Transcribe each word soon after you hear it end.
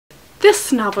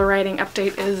This novel writing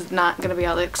update is not going to be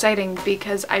all that exciting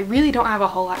because I really don't have a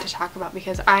whole lot to talk about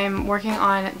because I'm working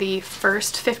on the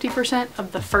first 50%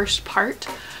 of the first part,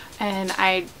 and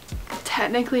I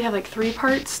technically have like 3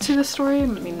 parts to the story. I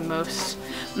mean, most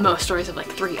stories have like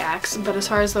 3 acts, but as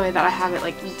far as the way that I have it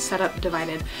like set up,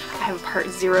 divided, I have part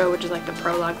 0, which is like the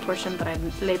prologue portion, but I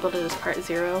labeled it as part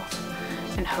 0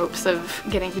 in hopes of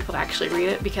getting people to actually read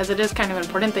it, because it is kind of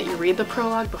important that you read the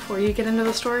prologue before you get into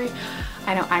the story.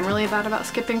 I know I'm really bad about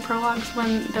skipping prologues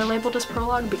when they're labeled as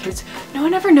prologue because no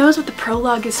one ever knows what the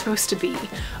prologue is supposed to be,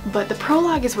 but the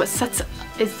prologue is what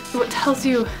tells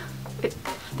you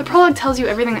the prologue tells you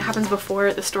everything that happens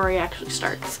before the story actually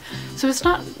starts. So it's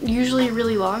not usually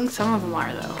really long. Some of them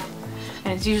are though.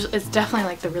 And it's definitely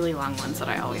like the really long ones that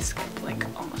I always skip, like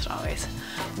almost always.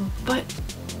 But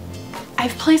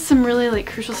I've placed some really like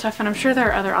crucial stuff, and I'm sure there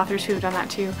are other authors who have done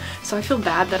that too, so I feel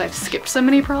bad that I've skipped so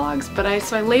many prologues, but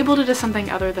so I labeled it as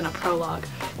something other than a prologue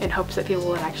in hopes that people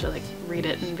would actually like read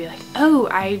it and be like, oh,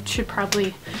 I should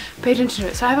probably pay attention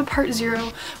to it. So I have a part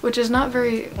 0, which is not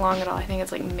very long at all. I think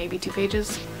it's like maybe 2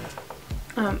 pages.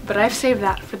 But I've saved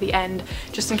that for the end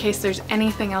just in case there's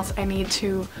anything else I need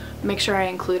to make sure I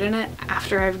include in it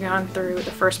after I've gone through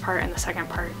the first part and the second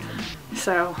part.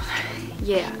 So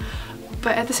yeah.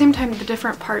 But at the same time, the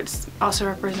different parts also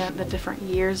represent the different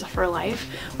years of her life,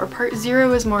 where part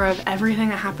 0 is more of everything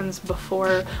that happens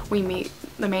before we meet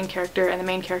the main character, and the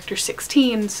main character's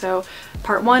 16, so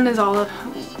part 1 is all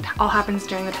happens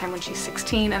during the time when she's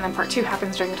 16, and then part 2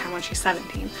 happens during the time when she's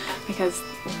 17, because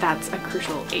that's a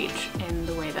crucial age in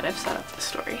the way that I've set up the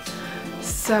story.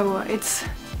 So it's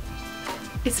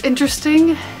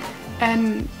interesting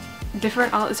and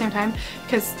different all at the same time,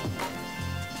 because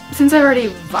since I've already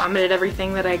vomited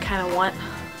everything that I kind of want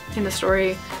in the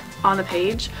story on the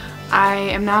page, I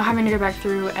am now having to go back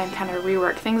through and kind of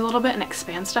rework things a little bit and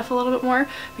expand stuff a little bit more,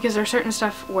 because there's certain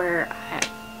stuff where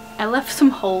I left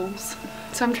some holes.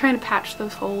 So I'm trying to patch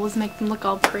those holes, make them look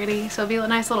all pretty, so it'll be a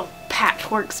nice little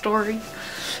patchwork story,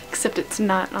 except it's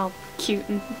not all cute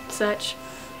and such.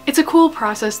 It's a cool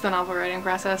process, the novel writing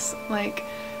process. Like,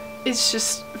 it's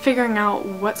just figuring out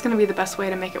what's going to be the best way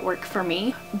to make it work for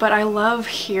me. But I love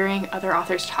hearing other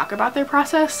authors talk about their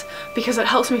process because it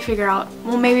helps me figure out,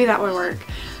 well, maybe that would work.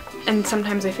 And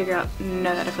sometimes I figure out,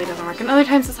 no, that definitely doesn't work. And other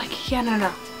times it's like, yeah,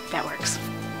 no, that works.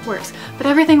 But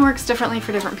everything works differently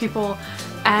for different people.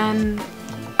 And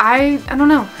I don't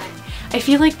know. I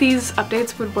feel like these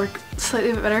updates would work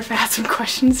slightly bit better if I had some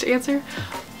questions to answer.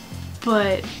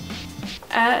 But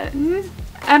I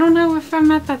don't know if I'm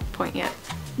at that point yet.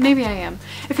 Maybe I am.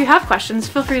 If you have questions,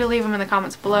 feel free to leave them in the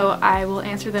comments below. I will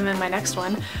answer them in my next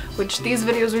one, which these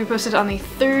videos will be posted on the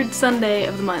 3rd Sunday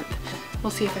of the month.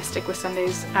 We'll see if I stick with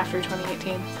Sundays after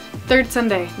 2018. 3rd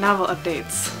Sunday, novel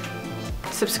updates.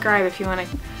 Subscribe if you want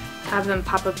to have them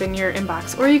pop up in your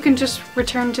inbox, or you can just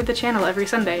return to the channel every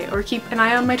Sunday, or keep an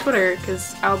eye on my Twitter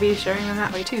because I'll be sharing them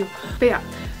that way too. But yeah.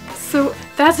 So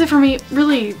that's it for me.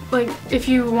 Really, like, if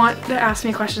you want to ask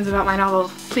me questions about my novel,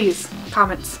 please,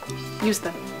 comments. Use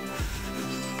them.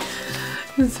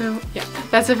 So yeah,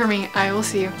 that's it for me. I will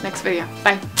see you next video.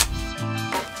 Bye.